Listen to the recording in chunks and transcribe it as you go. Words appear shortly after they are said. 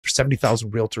there's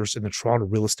 70,000 realtors in the Toronto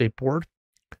real estate board.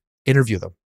 Interview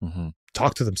them,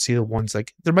 talk to them, see the ones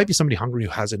like, there might be somebody hungry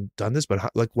who hasn't done this, but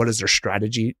like, what is their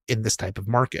strategy in this type of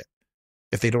market?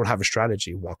 If they don't have a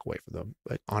strategy, walk away from them.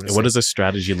 Like, honestly. What does a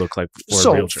strategy look like for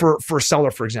a realtor? For a seller,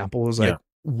 for example, it was like,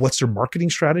 what's their marketing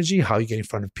strategy? How are you getting in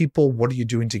front of people? What are you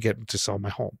doing to get to sell my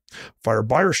home? For a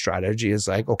buyer strategy is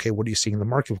like, okay, what are you seeing in the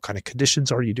market? What kind of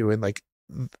conditions are you doing? Like,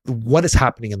 what is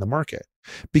happening in the market?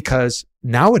 Because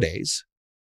nowadays,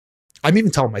 I'm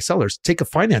even telling my sellers, take a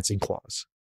financing clause.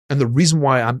 And the reason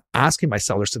why I'm asking my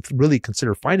sellers to really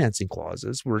consider financing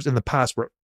clauses, whereas in the past,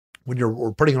 when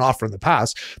you're putting an offer in the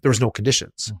past, there was no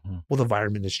conditions. Well, the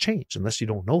environment has changed. Unless you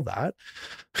don't know that,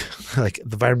 like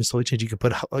the environment's totally changed. You can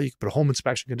put a home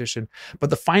inspection condition, but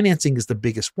the financing is the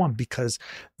biggest one because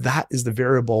that is the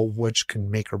variable which can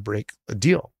make or break a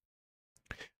deal.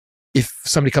 If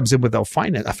somebody comes in without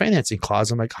a financing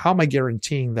clause, I'm like, how am I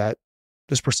guaranteeing that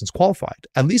this person's qualified?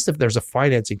 At least if there's a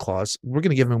financing clause, we're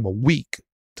going to give them a week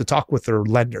to talk with their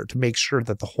lender to make sure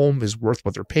that the home is worth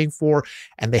what they're paying for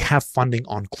and they have funding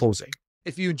on closing.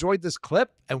 If you enjoyed this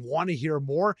clip and want to hear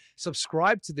more,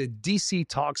 subscribe to the DC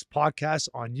Talks podcast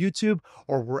on YouTube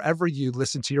or wherever you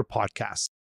listen to your podcasts.